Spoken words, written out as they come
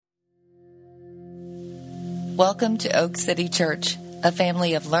Welcome to Oak City Church, a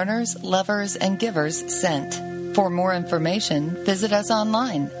family of learners, lovers, and givers sent. For more information, visit us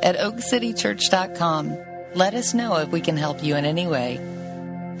online at oakcitychurch.com. Let us know if we can help you in any way.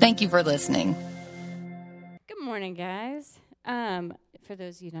 Thank you for listening. Good morning, guys. For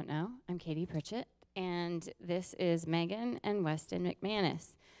those of you who don't know, I'm Katie Pritchett, and this is Megan and Weston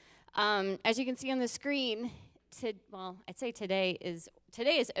McManus. As you can see on the screen, I'd say today is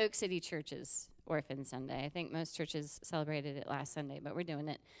Oak City Church's Orphan Sunday. I think most churches celebrated it last Sunday, but we're doing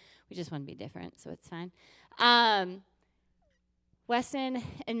it. We just want to be different, so it's fine. Weston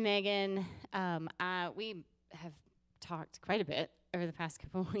and Megan, we have talked quite a bit over the past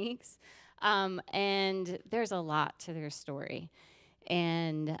couple of weeks, and there's a lot to their story.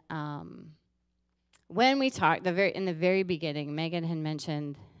 And when we talked, in the very beginning, Megan had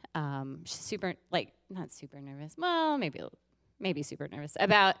mentioned she's not super nervous. Well, maybe super nervous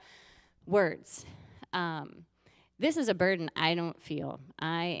about words. This is a burden I don't feel.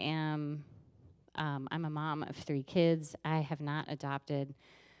 I'm a mom of 3 kids. I have not adopted.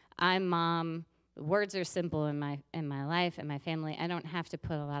 I'm mom. Words are simple in my life and my family. I don't have to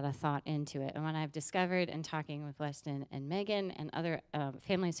put a lot of thought into it. And what I've discovered in talking with Weston and Megan and other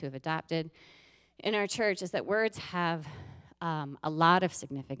families who have adopted in our church is that words have a lot of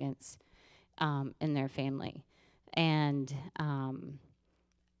significance in their family. And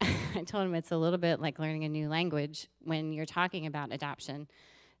I told him it's a little bit like learning a new language when you're talking about adoption,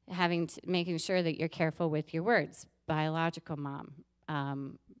 making sure that you're careful with your words. Biological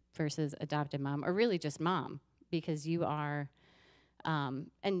mom versus adopted mom, or really just mom, because you are,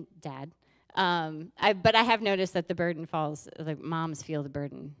 and dad. But I have noticed that the burden falls, like moms feel the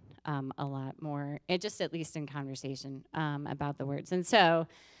burden a lot more, at least in conversation about the words. And so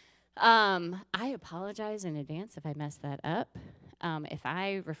I apologize in advance if I mess that up. If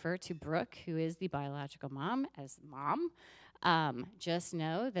I refer to Brooke, who is the biological mom, as mom, just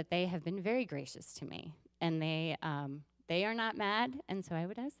know that they have been very gracious to me, and they are not mad, and so I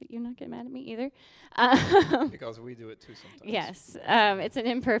would ask that you not get mad at me either. Because we do it too sometimes. Yes, it's an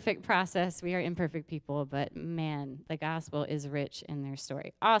imperfect process. We are imperfect people, but man, the gospel is rich in their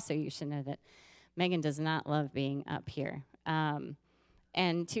story. Also, you should know that Megan does not love being up here.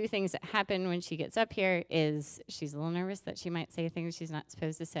 And 2 things that happen when she gets up here is she's a little nervous that she might say things she's not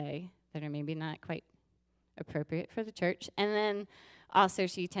supposed to say that are maybe not quite appropriate for the church. And then also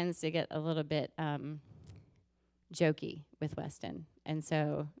she tends to get a little bit jokey with Weston, and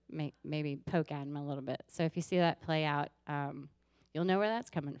so maybe poke at him a little bit. So if you see that play out, you'll know where that's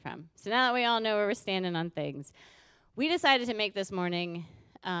coming from. So now that we all know where we're standing on things, we decided to make this morning,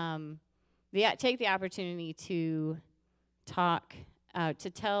 take the opportunity to talk, to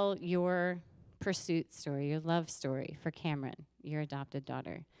tell your pursuit story, your love story for Cameron, your adopted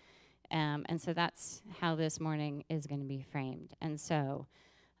daughter. And so that's how this morning is going to be framed. And so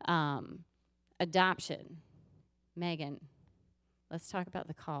adoption. Megan, let's talk about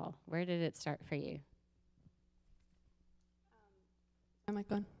the call. Where did it start for you? Am I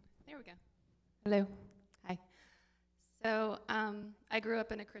going? There we go. Hello. Hi. So I grew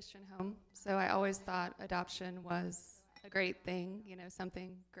up in a Christian home, so I always thought adoption was a great thing,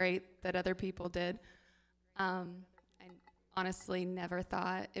 something great that other people did. I honestly never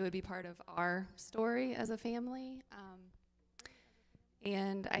thought it would be part of our story as a family.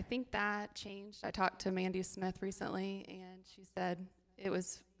 And I think that changed. I talked to Mandy Smith recently, and she said it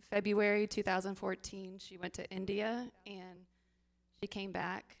was February 2014. She went to India, and she came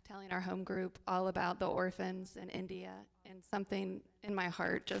back telling our home group all about the orphans in India, and something in my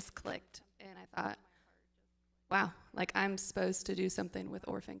heart just clicked. And I thought, wow, like I'm supposed to do something with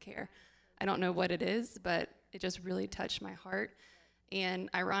orphan care. I don't know what it is, but it just really touched my heart. And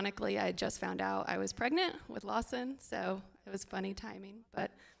ironically, I just found out I was pregnant with Lawson, so it was funny timing,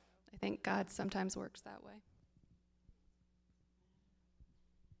 but I think God sometimes works that way.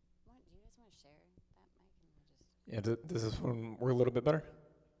 Do you guys want to share that mic? Yeah, this is when we're a little bit better?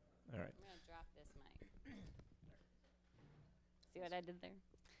 All right. I'm going to drop this mic. See what I did there?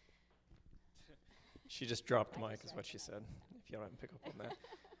 She just dropped the mic is what she said, if y'all didn't pick up on that.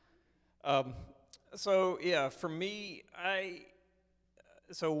 So, yeah, for me,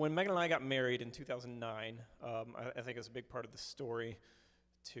 So when Megan and I got married in 2009, I think it's a big part of the story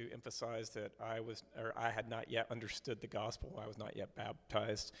to emphasize that I had not yet understood the gospel. I was not yet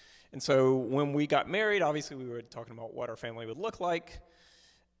baptized. And so when we got married, obviously we were talking about what our family would look like.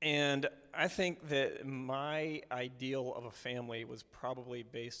 And I think that my ideal of a family was probably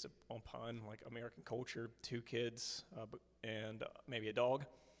based upon like American culture, 2 kids and maybe a dog,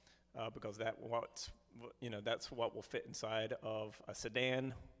 because that's what will fit inside of a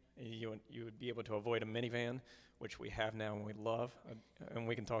sedan You would be able to avoid a minivan, which we have now and we love, and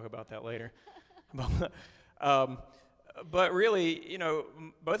we can talk about that later. But really,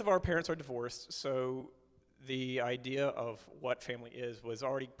 both of our parents are divorced, so the idea of what family is was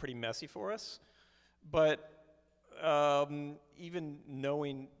already pretty messy for us. But even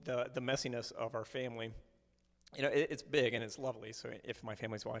knowing the messiness of our family, it's big and it's lovely. So if my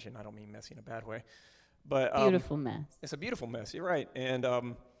family's watching, I don't mean messy in a bad way. But beautiful mess. It's a beautiful mess, you're right. And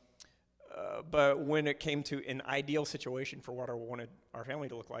but when it came to an ideal situation for what I wanted our family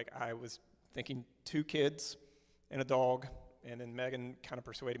to look like, I was thinking 2 kids and a dog. And then Megan kind of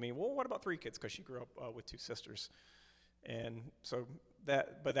persuaded me, well, what about 3 kids? Because she grew up with 2 sisters. And so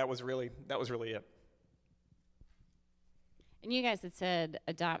that was really it. And you guys had said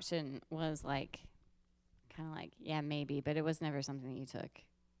adoption was kind of like, yeah, maybe, but it was never something you took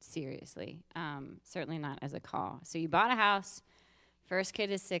seriously. Certainly not as a call. So you bought a house. First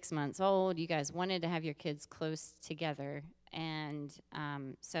kid is 6 months old. You guys wanted to have your kids close together. And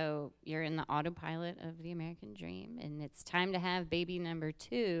so you're in the autopilot of the American dream, and it's time to have baby number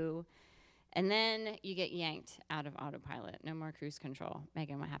 2. And then you get yanked out of autopilot. No more cruise control.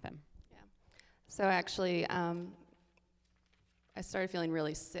 Megan, what happened? Yeah. So actually, I started feeling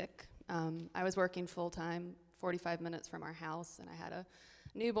really sick. I was working full-time, 45 minutes from our house, and I had a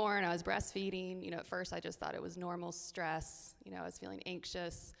newborn. I was breastfeeding. At first I just thought it was normal stress. I was feeling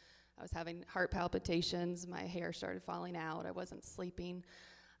anxious. I was having heart palpitations. My hair started falling out. I wasn't sleeping.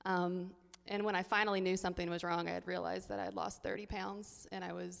 And when I finally knew something was wrong, I had realized that I had lost 30 pounds, and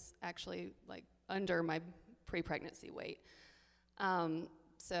I was actually under my pre-pregnancy weight.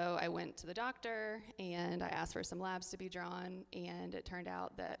 So I went to the doctor, and I asked for some labs to be drawn, and it turned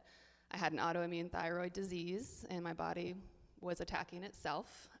out that I had an autoimmune thyroid disease, and my body was attacking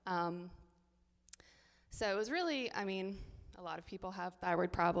itself. So it was really, a lot of people have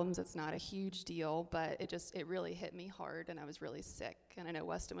thyroid problems. It's not a huge deal, but it really hit me hard, and I was really sick. And I know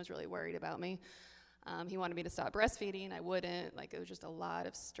Weston was really worried about me. He wanted me to stop breastfeeding. I wouldn't. It was just a lot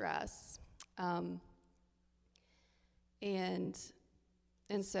of stress. And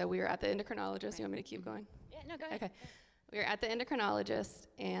so we were at the endocrinologist. You want me to keep going? Yeah, no, go ahead. Okay. We were at the endocrinologist,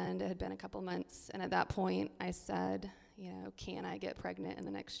 and it had been a couple months. And at that point, I said, can I get pregnant in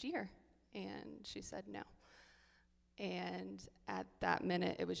the next year? And she said no. And at that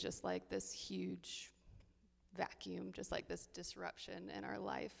minute, it was just like this huge vacuum, just like this disruption in our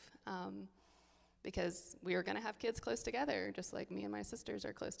life, because we were going to have kids close together, just like me and my sisters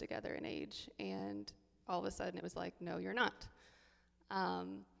are close together in age. And all of a sudden, it was like, no, you're not.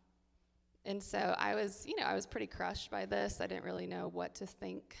 And so I was pretty crushed by this. I didn't really know what to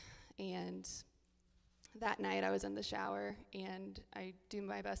think. And that night I was in the shower, and I do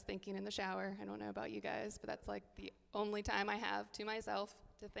my best thinking in the shower. I don't know about you guys, but that's the only time I have to myself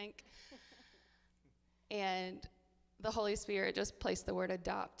to think. And the Holy Spirit just placed the word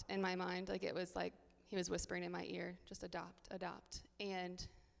adopt in my mind. It was like he was whispering in my ear, just adopt, adopt. And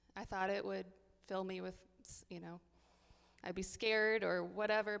I thought it would fill me with, I'd be scared or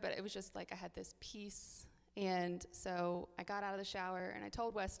whatever, but it was just I had this peace. And so I got out of the shower, and I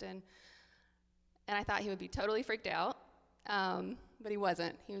told Weston, and I thought he would be totally freaked out, but he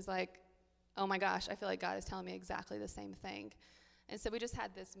wasn't. He was like, oh my gosh, I feel like God is telling me exactly the same thing. And so we just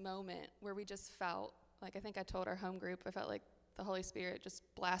had this moment where we just felt, I think I told our home group, I felt like the Holy Spirit just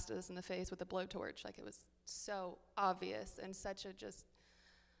blasted us in the face with a blowtorch. It was so obvious and such a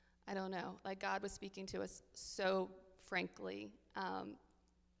I don't know, God was speaking to us so frankly.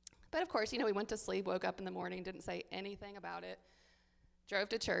 But of course, we went to sleep, woke up in the morning, didn't say anything about it. Drove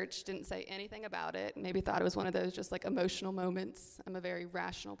to church, didn't say anything about it. Maybe thought it was one of those just emotional moments. I'm a very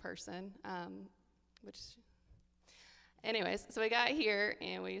rational person, anyways, so we got here,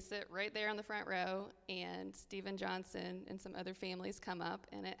 and we sit right there on the front row, and Stephen Johnson and some other families come up,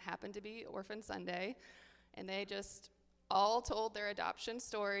 and it happened to be Orphan Sunday, and they just all told their adoption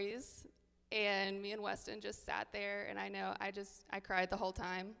stories, and me and Weston just sat there, and I know I cried the whole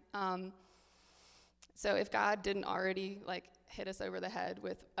time. So if God didn't already hit us over the head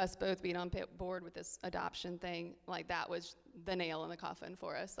with us both being on board with this adoption thing, that was the nail in the coffin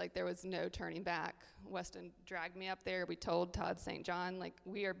for us. There was no turning back. Weston dragged me up there. We told Todd St. John,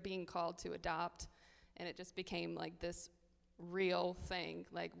 we are being called to adopt, and it just became this real thing.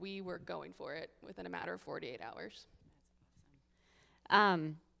 We were going for it within a matter of 48 hours. That's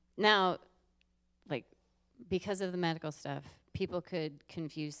awesome. Now, because of the medical stuff, people could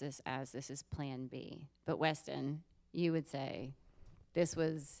confuse this as this is plan B. But Weston, you would say this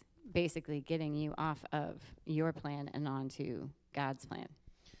was basically getting you off of your plan and onto God's plan.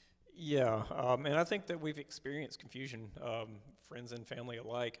 Yeah, and I think that we've experienced confusion, friends and family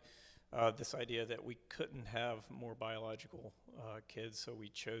alike. This idea that we couldn't have more biological kids, so we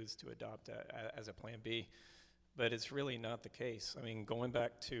chose to adopt as a plan B. But it's really not the case. I mean, going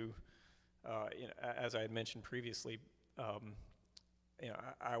back to, as I had mentioned previously,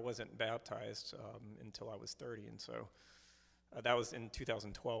 I wasn't baptized until I was 30, and so that was in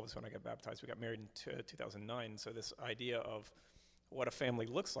 2012 is when I got baptized. We got married in 2009, so this idea of what a family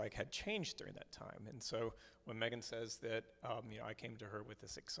looks like had changed during that time. And so when Megan says that, I came to her with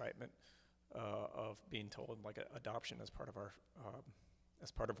this excitement of being told like adoption as part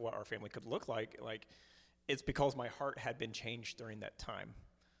of what our family could look like it's because my heart had been changed during that time.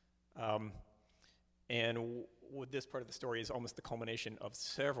 And this part of the story is almost the culmination of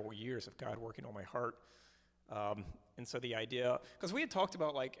several years of God working on my heart. And so the idea, because we had talked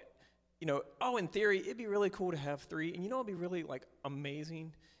about in theory, it'd be really cool to have 3. And it'd be really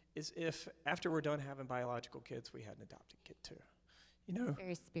amazing is if after we're done having biological kids, we had an adopted kid too.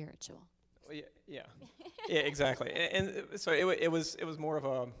 Very spiritual. Well, yeah, exactly. And so it was more of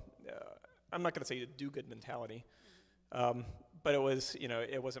a, I'm not going to say a do-good mentality, but it was,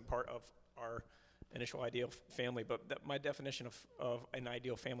 it wasn't part of our initial ideal family, but my definition of an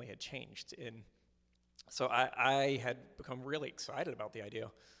ideal family had changed. And so I had become really excited about the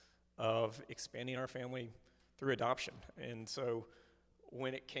idea of expanding our family through adoption. And so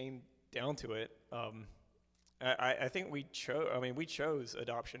when it came down to it, I think we chose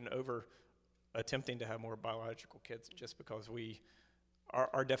adoption over attempting to have more biological kids just because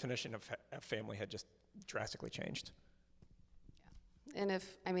our definition of family had just drastically changed. Yeah.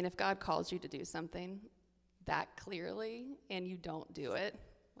 And if God calls you to do something that clearly and you don't do it,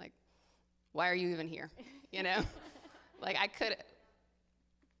 why are you even here?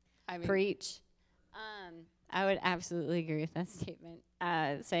 Preach. I would absolutely agree with that statement.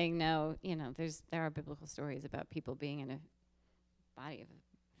 Saying no, there are biblical stories about people being in a body of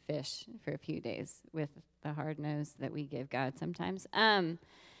a fish for a few days with the hard nose that we give God sometimes.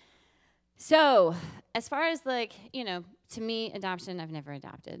 So as far as to me, adoption, I've never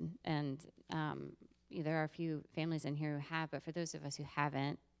adopted. And there are a few families in here who have, but for those of us who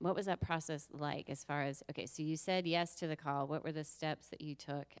haven't, what was that process like as far as, okay, so you said yes to the call. What were the steps that you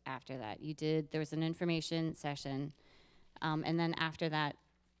took after that? There was an information session, and then after that,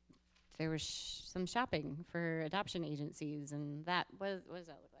 there was some shopping for adoption agencies, and what does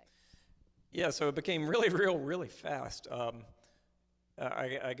that look like? Yeah, so it became really real, really fast.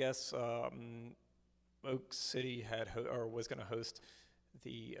 I guess Oak City was going to host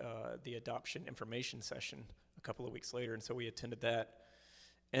the adoption information session a couple of weeks later, and so we attended that.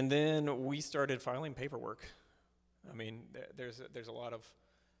 And then we started filing paperwork. I mean, there's a lot of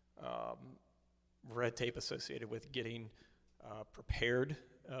red tape associated with getting prepared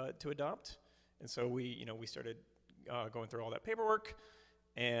to adopt, and so we started going through all that paperwork,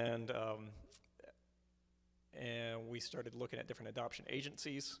 and we started looking at different adoption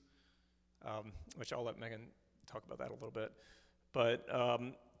agencies, which I'll let Megan talk about that a little bit. But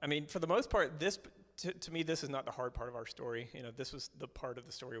for the most part, to me, this is not the hard part of our story. This was the part of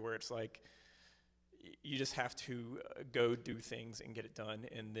the story where it's you just have to go do things and get it done,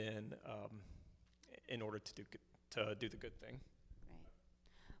 and then in order to do the good thing. Right.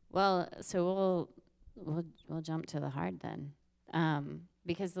 Well, so we'll jump to the hard then,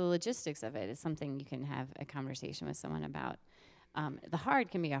 because the logistics of it is something you can have a conversation with someone about. The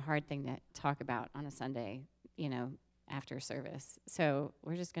hard can be a hard thing to talk about on a Sunday, after service. So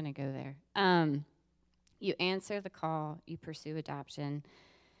we're just going to go there. You answer the call, you pursue adoption,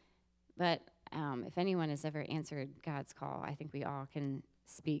 but if anyone has ever answered God's call, I think we all can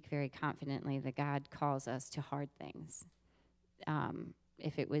speak very confidently that God calls us to hard things.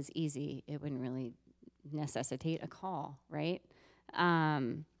 If it was easy, it wouldn't really necessitate a call, right?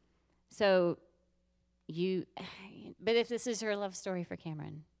 But if this is your love story for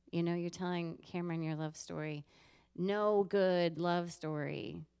Cameron, you're telling Cameron your love story, no good love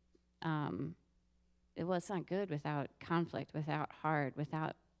story. It's not good without conflict, without hard,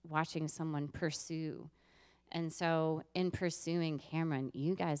 without watching someone pursue. And so in pursuing Cameron,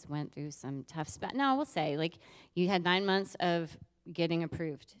 you guys went through some tough spots. No, I will say, you had 9 months of getting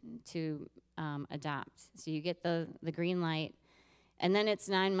approved to adopt. So you get the green light, and then it's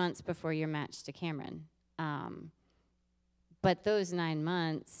 9 months before you're matched to Cameron. But those 9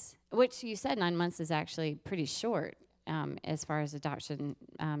 months, which you said 9 months is actually pretty short as far as adoption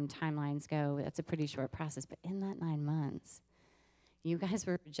timelines go. That's a pretty short process. But in that 9 months, you guys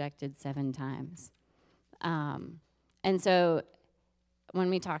were rejected 7 times. And so when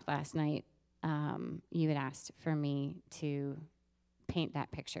we talked last night, you had asked for me to paint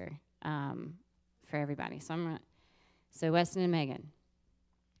that picture for everybody. So Weston and Megan,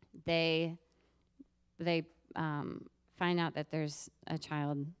 they find out that there's a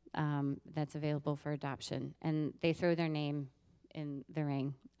child that's available for adoption, and they throw their name in the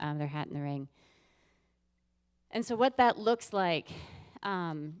ring, their hat in the ring. And so what that looks like,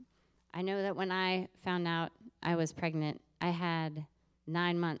 I know that when I found out I was pregnant, I had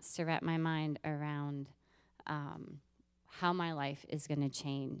 9 months to wrap my mind around how my life is going to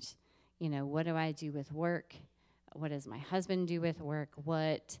change. You know, what do I do with work? What does my husband do with work?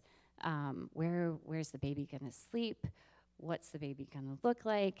 Where's the baby going to sleep? What's the baby going to look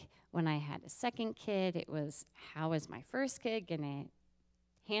like? When I had a second kid, it was, how is my first kid going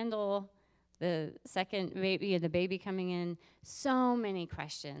to handle the second baby and the baby coming in? So many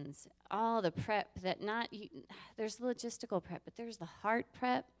questions. All the prep there's logistical prep, but there's the heart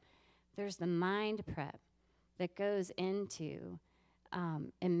prep, there's the mind prep that goes into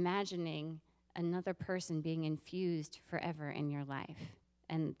imagining another person being infused forever in your life,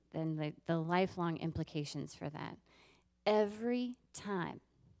 and then the lifelong implications for that. Every time,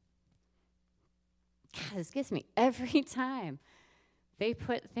 God, this gets me, every time they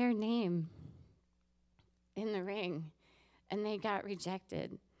put their name in the ring and they got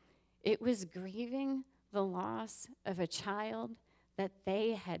rejected, it was grieving the loss of a child that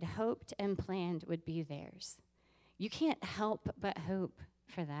they had hoped and planned would be theirs. You can't help but hope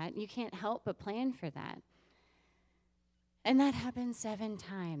for that. You can't help but plan for that. And that happened 7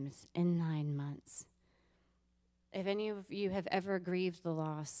 times in 9 months. If any of you have ever grieved the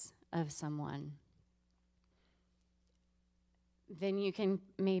loss of someone, then you can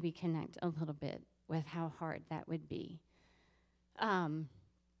maybe connect a little bit with how hard that would be.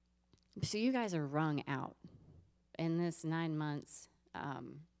 So you guys are wrung out in this 9 months.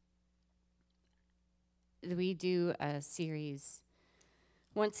 We do a series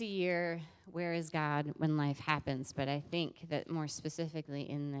once a year, Where is God When Life Happens? But I think that more specifically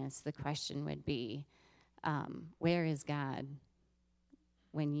in this, the question would be, where is God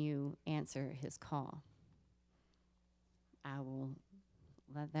when you answer his call? I will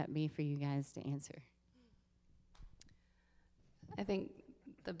let that be for you guys to answer. I think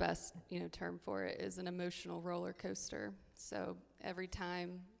the best, term for it is an emotional roller coaster. So every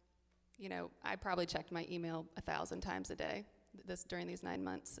time, I probably checked my email 1,000 times a day during these 9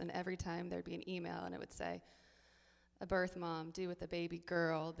 months, and every time there'd be an email and it would say, a birth mom due with a baby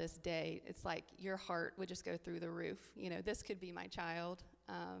girl this day. It's like your heart would just go through the roof. This could be my child.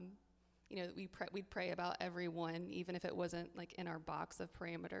 We'd pray about everyone, even if it wasn't like in our box of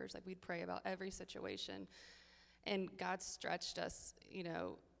parameters. Like we'd pray about every situation. And God stretched us,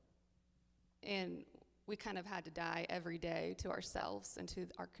 and we kind of had to die every day to ourselves and to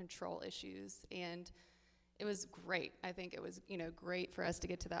our control issues. And it was great. I think it was, great for us to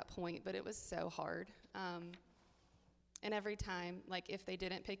get to that point, but it was so hard. And every time, like if they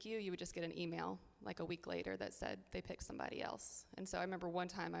didn't pick you, you would just get an email like a week later that said they picked somebody else. And so I remember one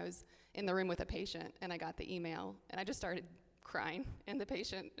time I was in the room with a patient and I got the email and I just started crying. And the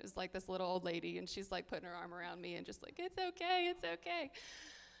patient is like this little old lady and she's like putting her arm around me and just like, it's okay, it's okay.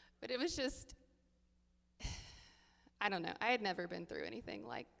 But it was just, I don't know. I had never been through anything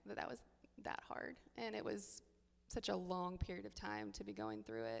like that was that hard. And it was such a long period of time to be going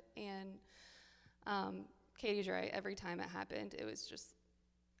through it. And Katie's right. Every time it happened, it was just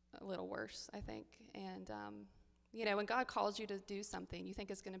a little worse, I think. And, when God calls you to do something, you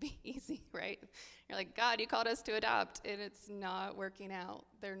think it's going to be easy, right? You're like, God, you called us to adopt, and it's not working out.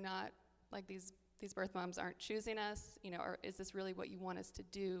 They're not, like these birth moms aren't choosing us, or is this really what you want us to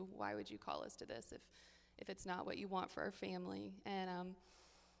do? Why would you call us to this if it's not what you want for our family? And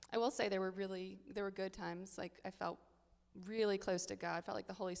I will say there were good times. Like I felt really close to God. Felt like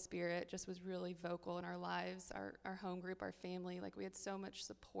the Holy Spirit just was really vocal in our lives, our home group, our family. Like we had so much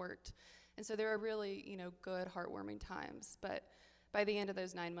support. And so there were really, good, heartwarming times. But by the end of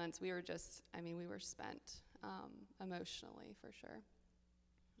those 9 months, we were spent emotionally for sure.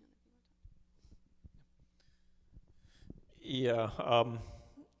 Yeah.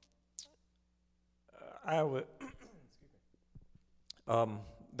 I would.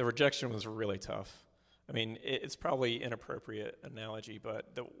 The rejection was really tough. I mean, it's probably inappropriate analogy, but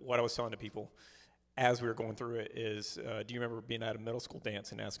what I was telling to people as we were going through it is, do you remember being at a middle school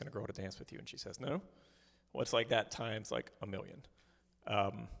dance and asking a girl to dance with you? And she says, no. Well, it's like that times like a million.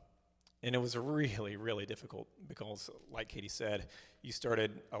 And it was really, really difficult because, like Katie said, you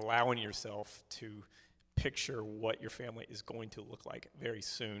started allowing yourself to picture what your family is going to look like very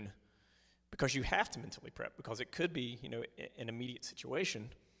soon because you have to mentally prep because it could be, an immediate situation.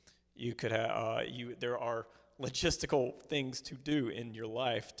 You could have, there are logistical things to do in your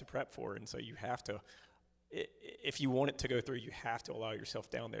life to prep for, and so you have to, if you want it to go through, you have to allow yourself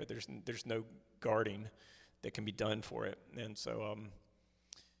down there. There's no guarding that can be done for it, and so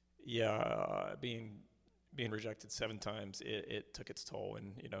being rejected 7 times, it took its toll,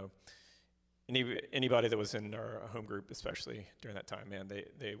 and anybody that was in our home group, especially during that time, man,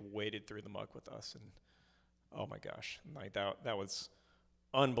 they waded through the muck with us, and oh my gosh, like that was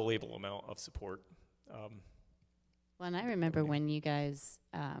unbelievable amount of support. Well, and I remember when you guys,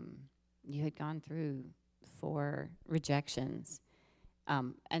 you had gone through 4 rejections,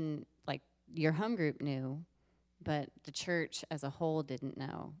 and like your home group knew, but the church as a whole didn't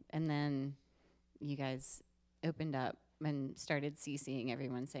know. And then you guys opened up and started CCing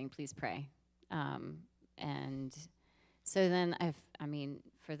everyone, saying, please pray. And so then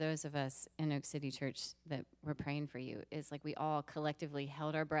for those of us in Oak City Church that were praying for you, it's like we all collectively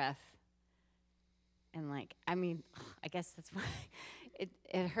held our breath. And I guess that's why it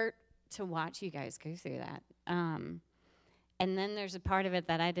hurt to watch you guys go through that. And then there's a part of it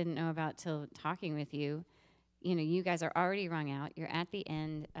that I didn't know about till talking with you. You guys are already wrung out. You're at the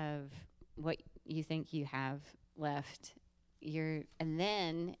end of what you think you have left. And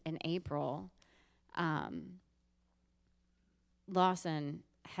then in April, Lawson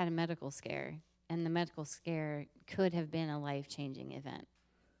had a medical scare, and the medical scare could have been a life-changing event.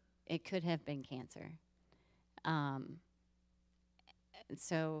 It could have been cancer.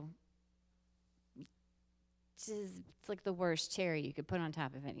 So it's like the worst cherry you could put on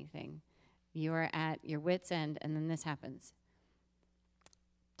top of anything. You are at your wit's end, and then this happens.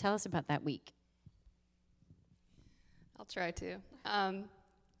 Tell us about that week. I'll try to.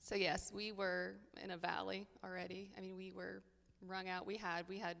 So yes, we were in a valley already. We were wrung out. We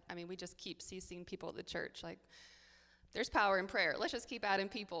just keep CCing people at the church. Like, there's power in prayer. Let's just keep adding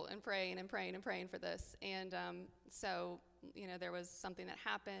people and praying and praying and praying for this. And so, there was something that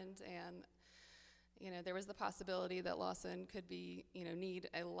happened, and there was the possibility that Lawson could be, need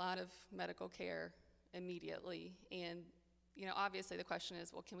a lot of medical care immediately. And, obviously the question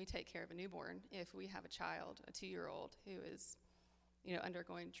is, well, can we take care of a newborn if we have a child, a 2-year-old, who is,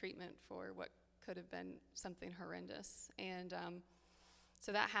 undergoing treatment for what could have been something horrendous? And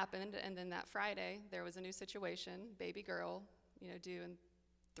so that happened, and then that Friday, there was a new situation, baby girl, due in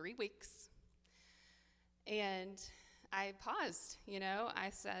 3 weeks. And I paused,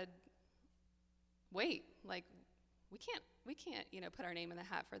 I said, wait, like, we can't, put our name in the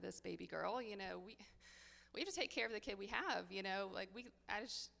hat for this baby girl. We have to take care of the kid we have.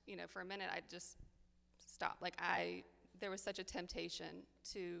 For a minute, I just stopped. Like, there was such a temptation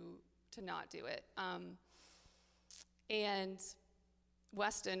to not do it. And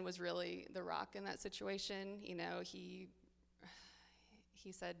Weston was really the rock in that situation.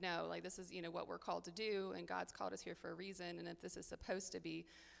 He said, no, like, this is, what we're called to do, and God's called us here for a reason, and if this is supposed to be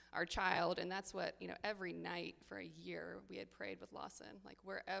our child. And that's what, every night for a year we had prayed with Lawson, like,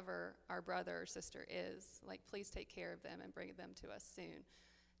 wherever our brother or sister is, like, please take care of them and bring them to us soon.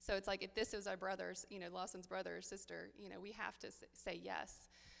 So it's like, if this is our brother's, Lawson's brother or sister, we have to say yes.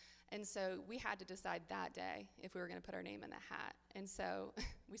 And so we had to decide that day if we were going to put our name in the hat. And so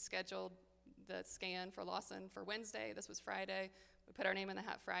we scheduled the scan for Lawson for Wednesday. This was Friday. We put our name in the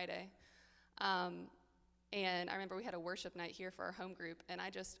hat Friday. And I remember we had a worship night here for our home group, and I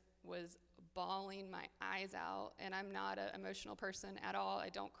just was bawling my eyes out. And I'm not an emotional person at all. I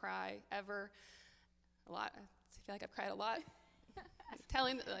don't cry ever. A lot. I feel like I've cried a lot.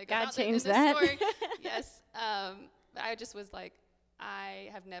 Telling like God about changed this that. Story. Yes. I just was like, I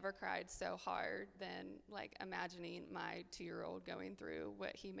have never cried so hard than like imagining my 2-year-old going through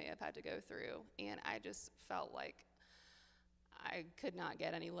what he may have had to go through. And I just felt like I could not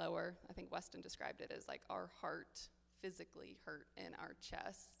get any lower. I think Weston described it as like our heart physically hurt in our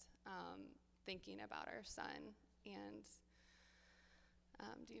chest, thinking about our son. And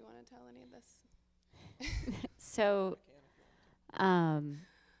do you want to tell any of this?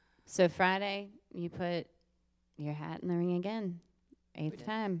 So Friday, you put your hat in the ring again, 8th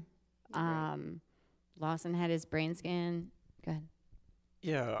time. Lawson had his brain scan. Go ahead.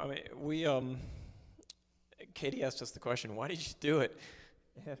 Yeah, I mean, Katie asked us the question, why did you do it?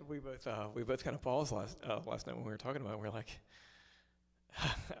 And we both kind of paused last night when we were talking about it. We were like,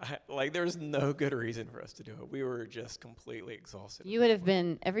 there's no good reason for us to do it. We were just completely exhausted.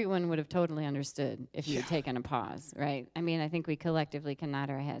 Everyone would have totally understood if you had taken a pause, right? I mean, I think we collectively can nod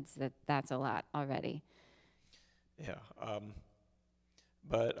our heads that that's a lot already. Yeah,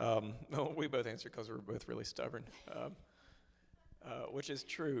 but we both answered because we were both really stubborn, which is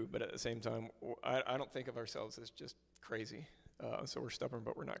true, but at the same time, I don't think of ourselves as just crazy. So we're stubborn,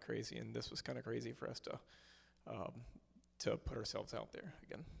 but we're not crazy, and this was kind of crazy for us to put ourselves out there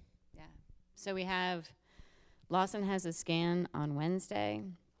again. Yeah. So we have Lawson has a scan on Wednesday,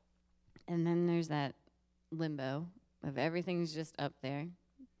 and then there's that limbo of everything's just up there.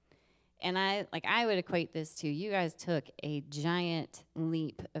 And I would equate this to you guys took a giant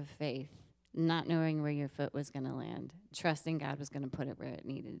leap of faith, not knowing where your foot was going to land, trusting God was going to put it where it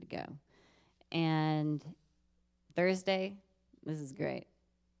needed to go. And Thursday, this is great.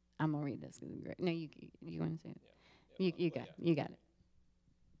 I'm going to read this because it's great. No, you want to say it? Yeah. You got it.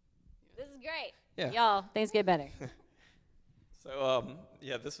 This is great. Yeah. Y'all, things get better. So,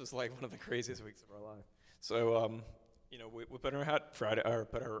 this was like one of the craziest weeks of our life. So, we put our hat Friday, or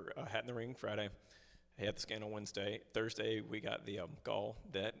put our hat in the ring Friday. I had the scan on Wednesday. Thursday, we got the call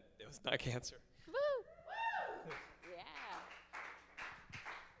that it was not cancer. Woo!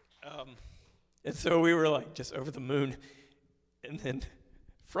 Yeah. And so we were like just over the moon. And then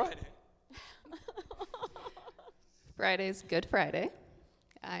Friday. Friday's Good Friday.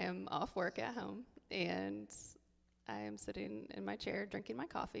 I am off work at home, and I am sitting in my chair drinking my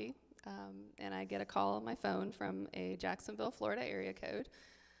coffee, and I get a call on my phone from a Jacksonville, Florida area code.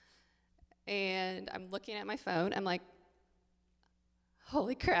 And I'm looking at my phone. I'm like,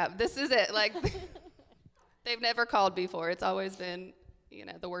 holy crap, this is it. Like, they've never called before. It's always been,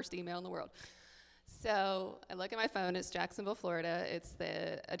 the worst email in the world. So I look at my phone. It's Jacksonville, Florida. It's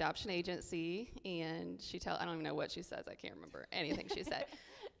the adoption agency. And I don't even know what she says. I can't remember anything she said.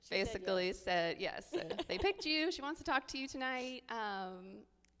 Basically said yes. So they picked you. She wants to talk to you tonight.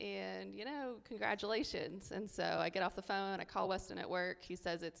 And, congratulations. And so I get off the phone. I call Weston at work. He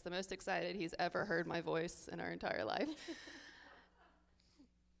says it's the most excited he's ever heard my voice in our entire life.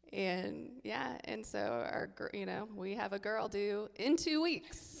 And so we have a girl due in 2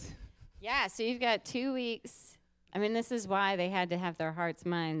 weeks. Yeah, so you've got 2 weeks. I mean, this is why they had to have their hearts,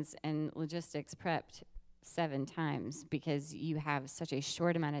 minds, and logistics prepped 7 times, because you have such a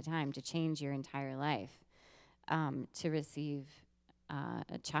short amount of time to change your entire life to receive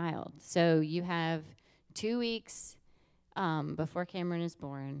a child. So you have 2 weeks before Cameron is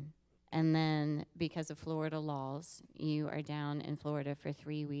born, and then because of Florida laws, you are down in Florida for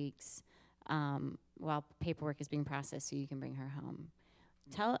 3 weeks while paperwork is being processed so you can bring her home.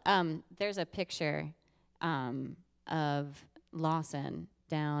 There's a picture of Lawson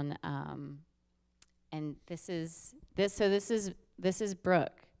down, and this is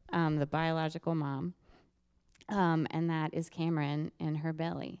Brooke, the biological mom, and that is Cameron in her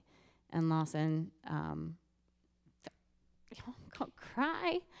belly, and Lawson. Don't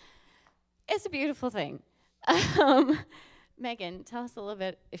cry. It's a beautiful thing. Megan, tell us a little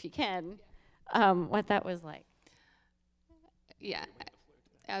bit, if you can, what that was like. Yeah.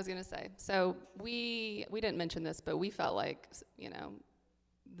 I was going to say, so we didn't mention this, but we felt like,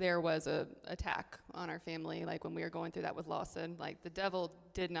 there was a attack on our family, like when we were going through that with Lawson. Like, the devil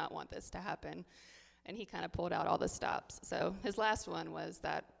did not want this to happen, and he kind of pulled out all the stops. So his last one was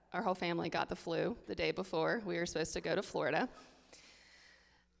that our whole family got the flu the day before we were supposed to go to Florida.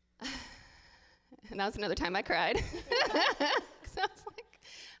 And that was another time I cried. So I was like,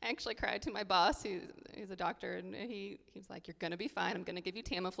 I actually cried to my boss, he's a doctor, and he was like, you're going to be fine. I'm going to give you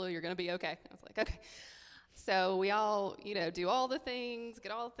Tamiflu. You're going to be okay. I was like, okay. So we all, do all the things,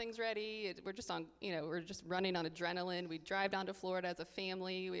 get all the things ready. We're just on, we're just running on adrenaline. We drive down to Florida as a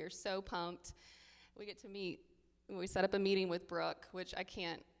family. We are so pumped. We get to meet. We set up a meeting with Brooke, which I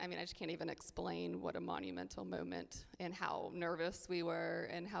just can't even explain what a monumental moment and how nervous we were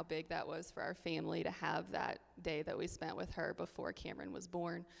and how big that was for our family to have that day that we spent with her before Cameron was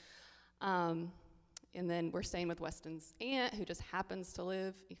born. And then we're staying with Weston's aunt, who just happens to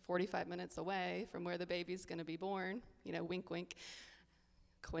live 45 minutes away from where the baby's going to be born. Wink, wink,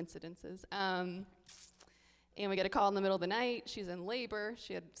 coincidences. And we get a call in the middle of the night. She's in labor.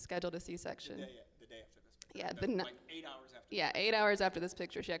 She had scheduled a C-section. The day after this picture. Yeah, like 8 hours after. Yeah, 8 hours after this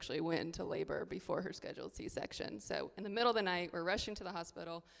picture, she actually went into labor before her scheduled C-section. So in the middle of the night, we're rushing to the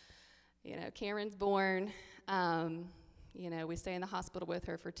hospital. Cameron's born. We stay in the hospital with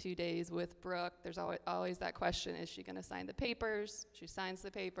her for 2 days with Brooke. There's always that question: is she going to sign the papers? She signs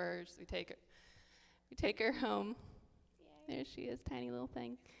the papers. We take her home. Yay. There she is, tiny little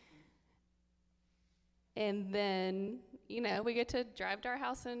thing. And then, we get to drive to our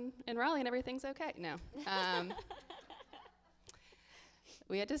house in Raleigh, and everything's okay. No.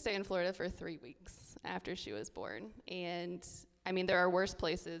 We had to stay in Florida for 3 weeks after she was born. And, there are worse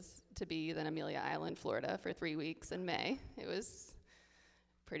places to be than Amelia Island, Florida, for 3 weeks in May. It was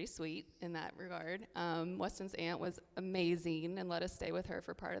pretty sweet in that regard. Weston's aunt was amazing and let us stay with her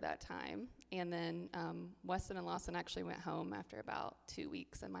for part of that time. And then Weston and Lawson actually went home after about 2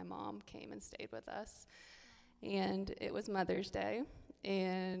 weeks, and my mom came and stayed with us. and it was Mother's Day,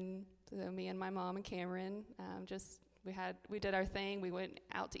 and so me and my mom and Cameron we did our thing. We went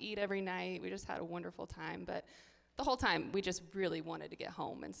out to eat every night. We just had a wonderful time, but the whole time we just really wanted to get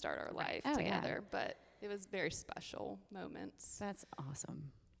home and start our life together. Yeah. But it was very special moments. That's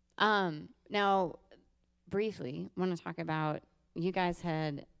awesome. Now, briefly, I want to talk about you guys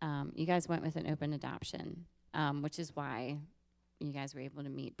went with an open adoption, which is why you guys were able to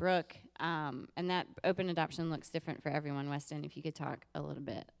meet Brooke. And that open adoption looks different for everyone. Weston, if you could talk a little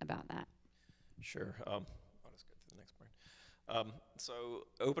bit about that. Sure. I'll just go to the next part. So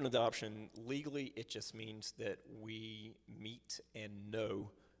open adoption, legally, it just means that we meet and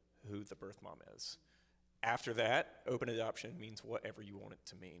know who the birth mom is. After that, open adoption means whatever you want it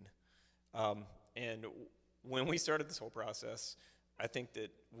to mean. And when we started this whole process, I think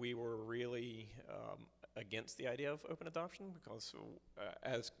that we were really against the idea of open adoption because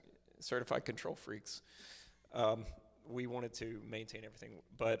as certified control freaks, we wanted to maintain everything.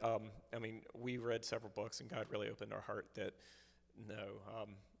 But, I mean, we read several books, and God really opened our heart that,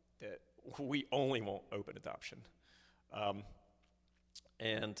 that we only want open adoption.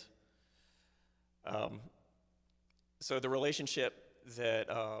 So the relationship that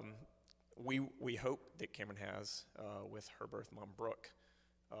we hope that Cameron has with her birth mom, Brooke,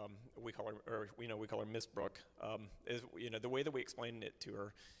 we call her Miss Brooke, is, the way that we explained it to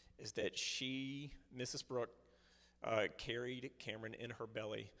her is that Mrs. Brooke, carried Cameron in her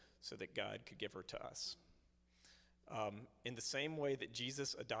belly so that God could give her to us. In the same way that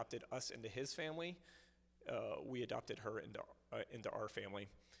Jesus adopted us into his family, we adopted her into our family.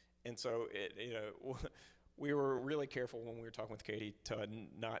 And so, we were really careful when we were talking with Katie to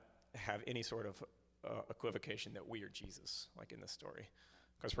not have any sort of equivocation that we are Jesus, like in this story,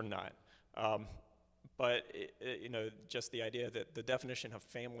 because we're not. But just the idea that the definition of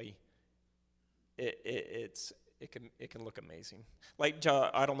family, it can look amazing. Like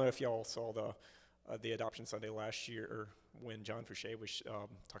I don't know if y'all saw the Adoption Sunday last year when John Fouché was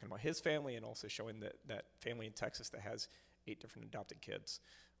talking about his family and also showing that family in Texas that has 8 different adopted kids,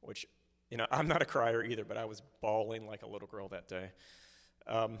 which, I'm not a crier either, but I was bawling like a little girl that day.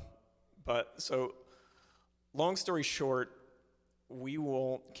 But so, long story short, we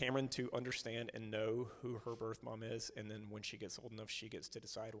want Cameron to understand and know who her birth mom is, and then when she gets old enough, she gets to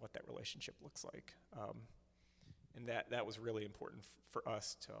decide what that relationship looks like. And that was really important for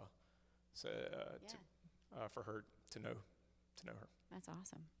us for her to know her. That's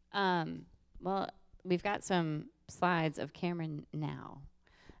awesome. Well, we've got some slides of Cameron now.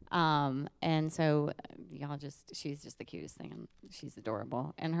 And so she's just the cutest thing. And she's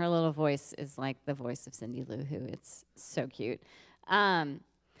adorable. And her little voice is like the voice of Cindy Lou Who. It's so cute.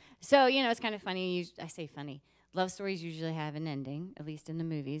 So, it's kind of funny. I say funny. Love stories usually have an ending, at least in the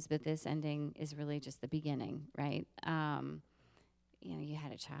movies, but this ending is really just the beginning, right? You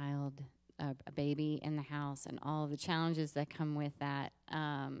had a child, a baby in the house, and all of the challenges that come with that.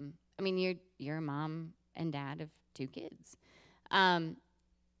 You're a mom and dad of 2 kids.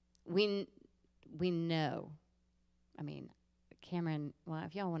 We know. Cameron. Well,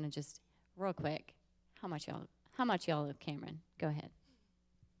 if y'all want to just real quick, how much y'all love Cameron? Go ahead.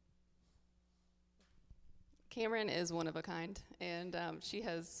 Cameron is one of a kind, and she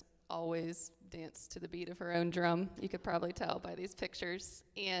has always danced to the beat of her own drum. You could probably tell by these pictures.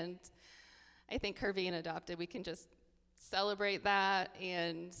 And I think her being adopted, we can just celebrate that.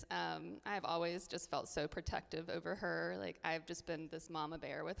 And I've always just felt so protective over her. Like, I've just been this mama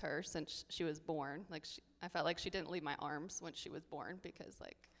bear with her since she was born. Like, I felt like she didn't leave my arms when she was born because,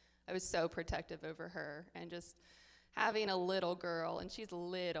 like, I was so protective over her. And just having a little girl, and she's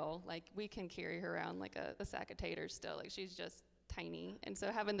little, like, we can carry her around like a sack of taters still. Like, she's just tiny. And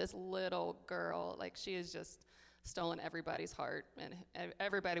so having this little girl, like, she has just stolen everybody's heart, and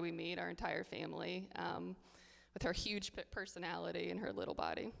everybody we meet, our entire family, with her huge personality and her little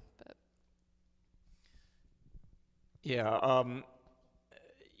body. But yeah,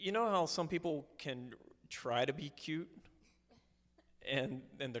 you know how some people can try to be cute, and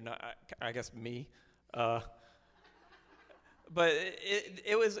they're not. I guess me. But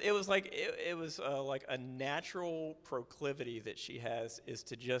it was like a natural proclivity that she has is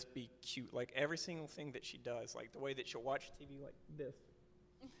to just be cute. Like, every single thing that she does, like the way that she'll watch TV like this,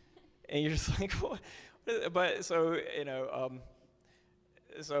 and you're just like, what? But so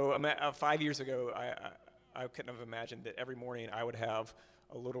 5 years ago, I couldn't have imagined that every morning I would have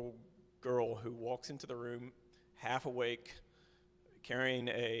a little girl who walks into the room half awake, carrying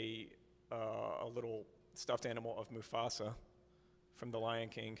a little stuffed animal of Mufasa from The Lion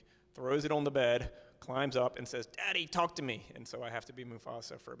King, throws it on the bed, climbs up and says, "Daddy, talk to me." And so I have to be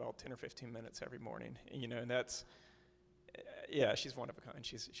Mufasa for about 10 or 15 minutes every morning. And, and that's, yeah, she's one of a kind.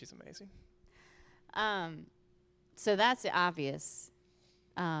 She's amazing. So that's the obvious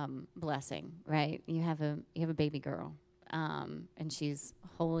blessing, right? You have a baby girl, and she's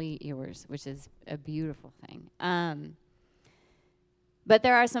wholly yours, which is a beautiful thing. But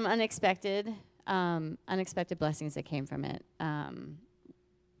there are some unexpected blessings that came from it.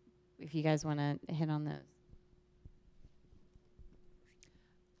 If you guys want to hit on those.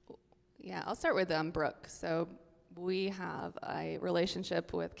 Yeah, I'll start with Brooke. So we have a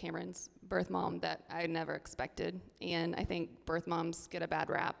relationship with Cameron's birth mom that I never expected. And I think birth moms get a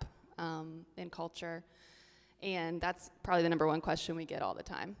bad rap in culture. And that's probably the number one question we get all the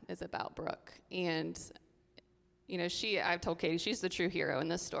time is about Brooke. And, I've told Katie, she's the true hero in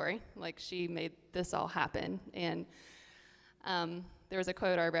this story. Like, she made this all happen. And there was a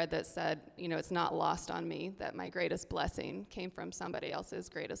quote I read that said, it's not lost on me that my greatest blessing came from somebody else's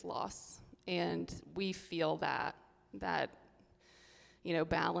greatest loss. And we feel that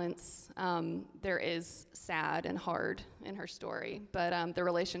balance. There is sad and hard in her story, but the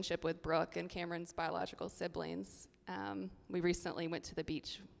relationship with Brooke and Cameron's biological siblings, we recently went to the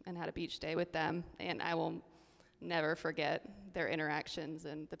beach and had a beach day with them, and I will never forget their interactions,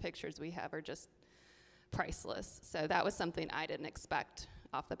 and the pictures we have are just priceless. So that was something I didn't expect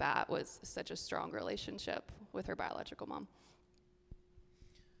off the bat, was such a strong relationship with her biological mom.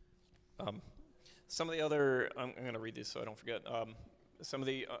 Some of the other, I'm going to read these so I don't forget, some of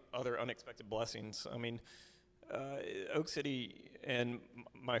the other unexpected blessings. I mean, Oak City and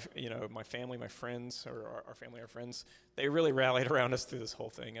my family, my friends, or our family, our friends, they really rallied around us through this whole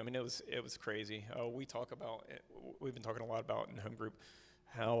thing. I mean, it was crazy. We've been talking a lot about in home group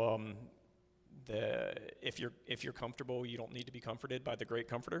how if you're comfortable, you don't need to be comforted by the great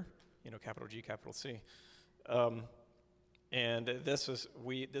comforter, capital G, capital C. And this was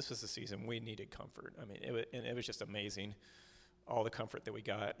the season we needed comfort. I mean, it was just amazing, all the comfort that we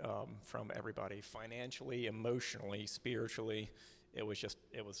got from everybody, financially, emotionally, spiritually. It was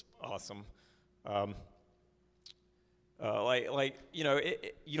awesome. You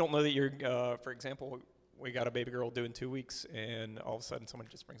don't know that you're, for example, we got a baby girl due in 2 weeks, and all of a sudden someone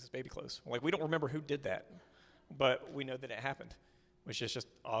just brings us baby clothes. Like, we don't remember who did that, but we know that it happened, which is just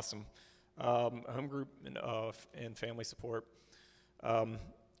awesome. Home group and family support. But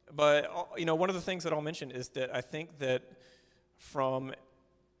one of the things that I'll mention is that I think that from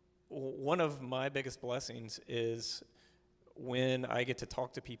one of my biggest blessings is when I get to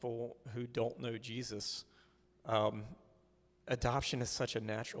talk to people who don't know Jesus. Adoption is such a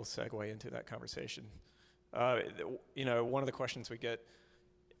natural segue into that conversation. One of the questions we get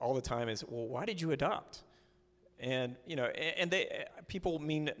all the time is, well, why did you adopt? And, people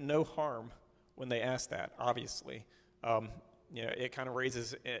mean no harm when they ask that, obviously. It kind of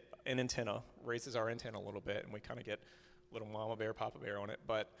raises our antenna a little bit, and we kind of get little mama bear, papa bear on it.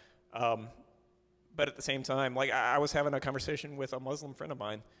 But at the same time, like, I was having a conversation with a Muslim friend of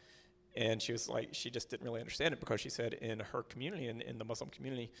mine, and she was like, she just didn't really understand it because she said in her community, in the Muslim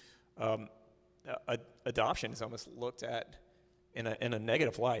community, adoption is almost looked at in a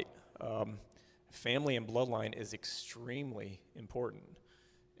negative light. Family and bloodline is extremely important.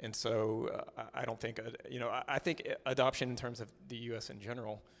 And so I don't think, I think adoption in terms of the U.S. in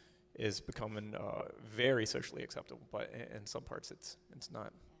general is becoming very socially acceptable, but in some parts it's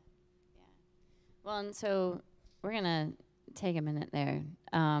not. Yeah. Well, and so we're going to take a minute there.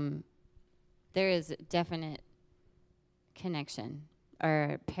 There is a definite connection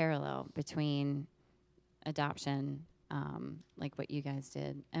or parallel between adoption, like what you guys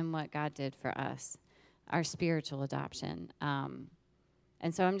did, and what God did for us, our spiritual adoption.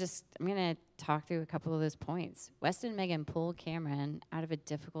 And so I'm going to talk through a couple of those points. Weston and Megan pulled Cameron out of a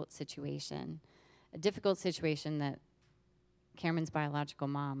difficult situation that Cameron's biological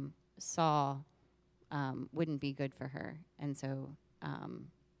mom saw wouldn't be good for her. And so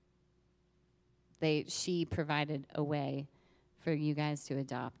she provided a way for you guys to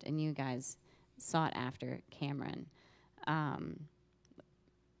adopt, and you guys sought after Cameron.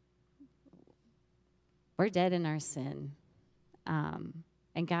 We're dead in our sin.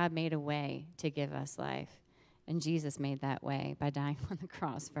 And God made a way to give us life. And Jesus made that way by dying on the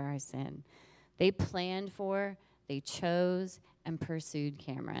cross for our sin. They planned for, they chose, and pursued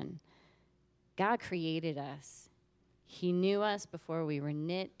Cameron. God created us. He knew us before we were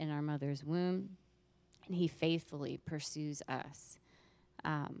knit in our mother's womb, and he faithfully pursues us.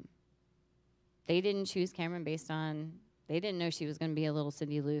 They didn't choose Cameron they didn't know she was going to be a little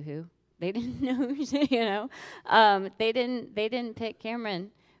Cindy Lou Who. They didn't know, they didn't pick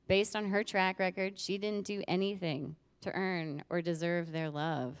Cameron based on her track record. She didn't do anything to earn or deserve their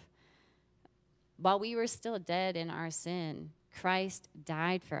love. While we were still dead in our sin, Christ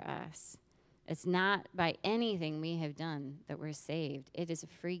died for us. It's not by anything we have done that we're saved. It is a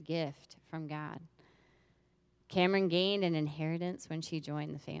free gift from God. Cameron gained an inheritance when she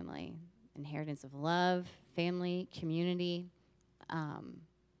joined the family. Inheritance of love, family, community.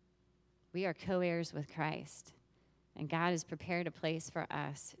 We are co-heirs with Christ. And God has prepared a place for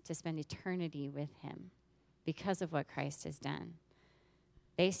us to spend eternity with him because of what Christ has done.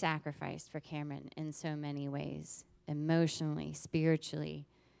 They sacrificed for Cameron in so many ways, emotionally, spiritually,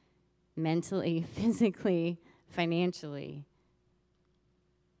 mentally, physically, financially.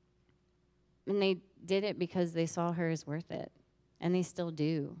 And they did it because they saw her as worth it, and they still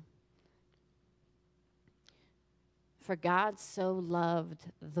do. For God so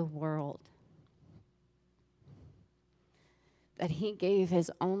loved the world that he gave his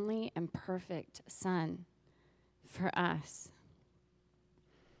only and perfect Son for us,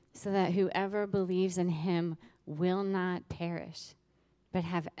 so that whoever believes in him will not perish, but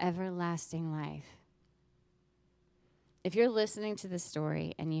have everlasting life. If you're listening to this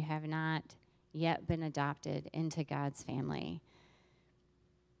story and you have not yet been adopted into God's family,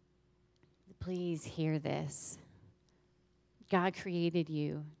 please hear this. God created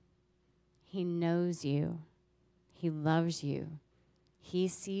you. He knows you. He loves you. He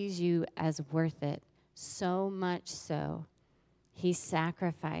sees you as worth it, so much so he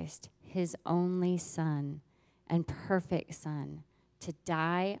sacrificed his only Son and perfect Son to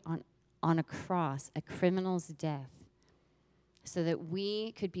die on a cross, a criminal's death, so that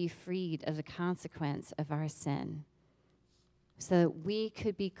we could be freed of the consequence of our sin, so that we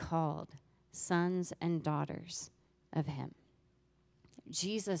could be called sons and daughters of him.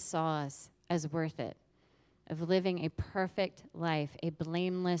 Jesus saw us as worth it, of living a perfect life, a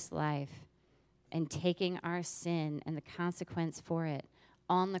blameless life, and taking our sin and the consequence for it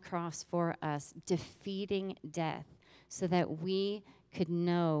on the cross for us, defeating death, so that we could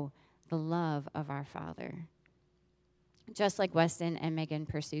know the love of our Father. Just like Weston and Megan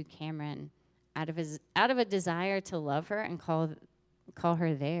pursued Cameron out of a desire to love her and call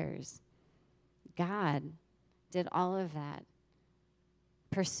her theirs, God did all of that,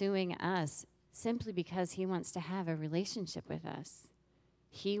 pursuing us simply because he wants to have a relationship with us.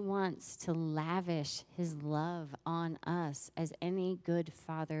 He wants to lavish his love on us as any good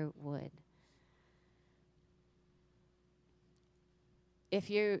father would. If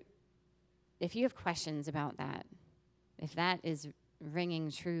you have questions about that, if that is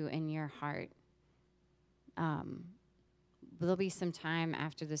ringing true in your heart, there'll be some time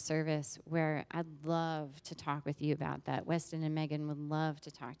after the service where I'd love to talk with you about that. Weston and Megan would love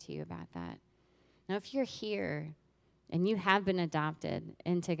to talk to you about that. Now, if you're here and you have been adopted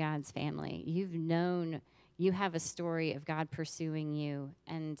into God's family, you have a story of God pursuing you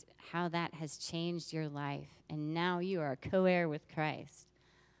and how that has changed your life, and now you are a co-heir with Christ.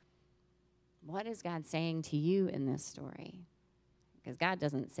 What is God saying to you in this story? Because God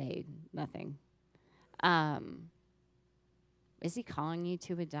doesn't say nothing. Is he calling you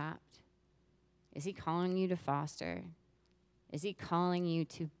to adopt? Is he calling you to foster? Is he calling you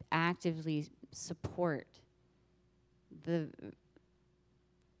to actively support the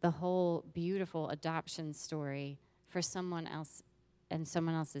whole beautiful adoption story for someone else and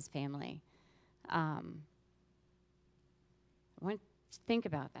someone else's family? I want to think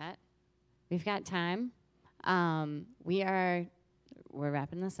about that. We've got time. We're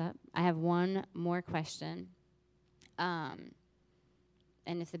wrapping this up. I have one more question. And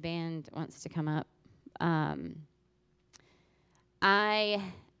if the band wants to come up. I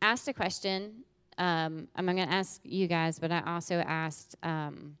asked a question. I'm going to ask you guys, but I also asked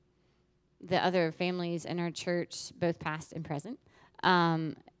the other families in our church, both past and present,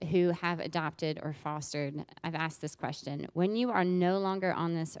 who have adopted or fostered. I've asked this question. When you are no longer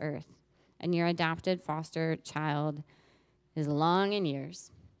on this earth and your adopted foster child is long in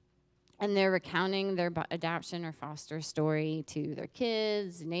years, and they're recounting their adoption or foster story to their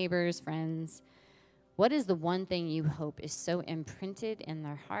kids, neighbors, friends, what is the one thing you hope is so imprinted in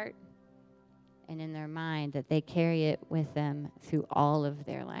their heart and in their mind that they carry it with them through all of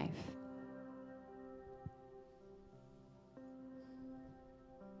their life?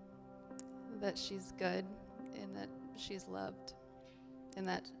 That she's good and that she's loved and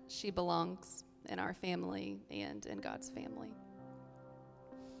that she belongs in our family and in God's family.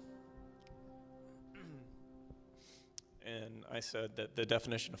 And I said that the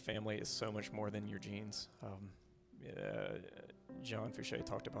definition of family is so much more than your genes. John Fouché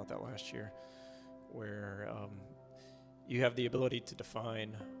talked about that last year, where you have the ability to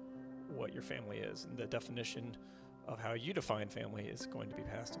define what your family is, and the definition of how you define family is going to be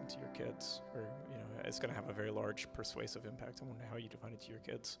passed on to your kids, or it's going to have a very large persuasive impact on how you define it to your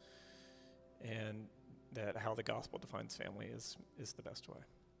kids, and that how the gospel defines family is the best way.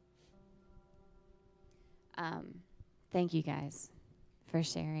 Thank you guys for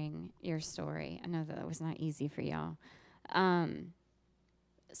sharing your story. I know that was not easy for y'all.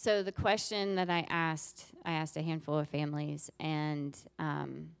 So the question that I asked a handful of families, and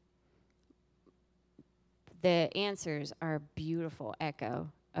the answers are a beautiful echo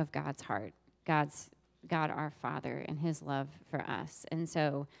of God's heart, God our Father, and his love for us. And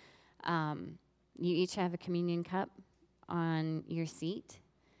so you each have a communion cup on your seat,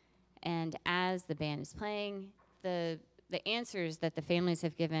 and as the band is playing, the answers that the families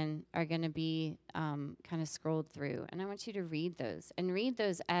have given are going to be kind of scrolled through. And I want you to read those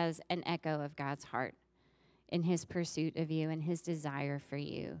as an echo of God's heart in his pursuit of you and his desire for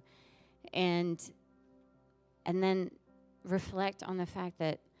you. And then reflect on the fact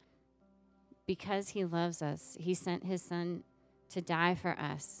that because he loves us, he sent his son to die for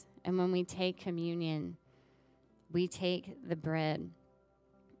us. And when we take communion, we take the bread,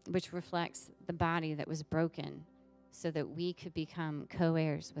 which reflects the body that was broken so that we could become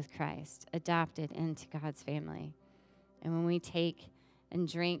co-heirs with Christ, adopted into God's family. And when we take and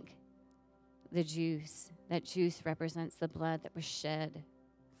drink the juice, that juice represents the blood that was shed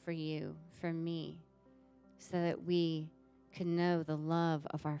for you, for me, so that we could know the love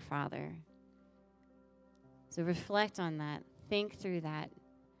of our Father. So reflect on that, think through that,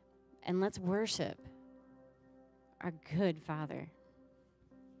 and let's worship our good Father.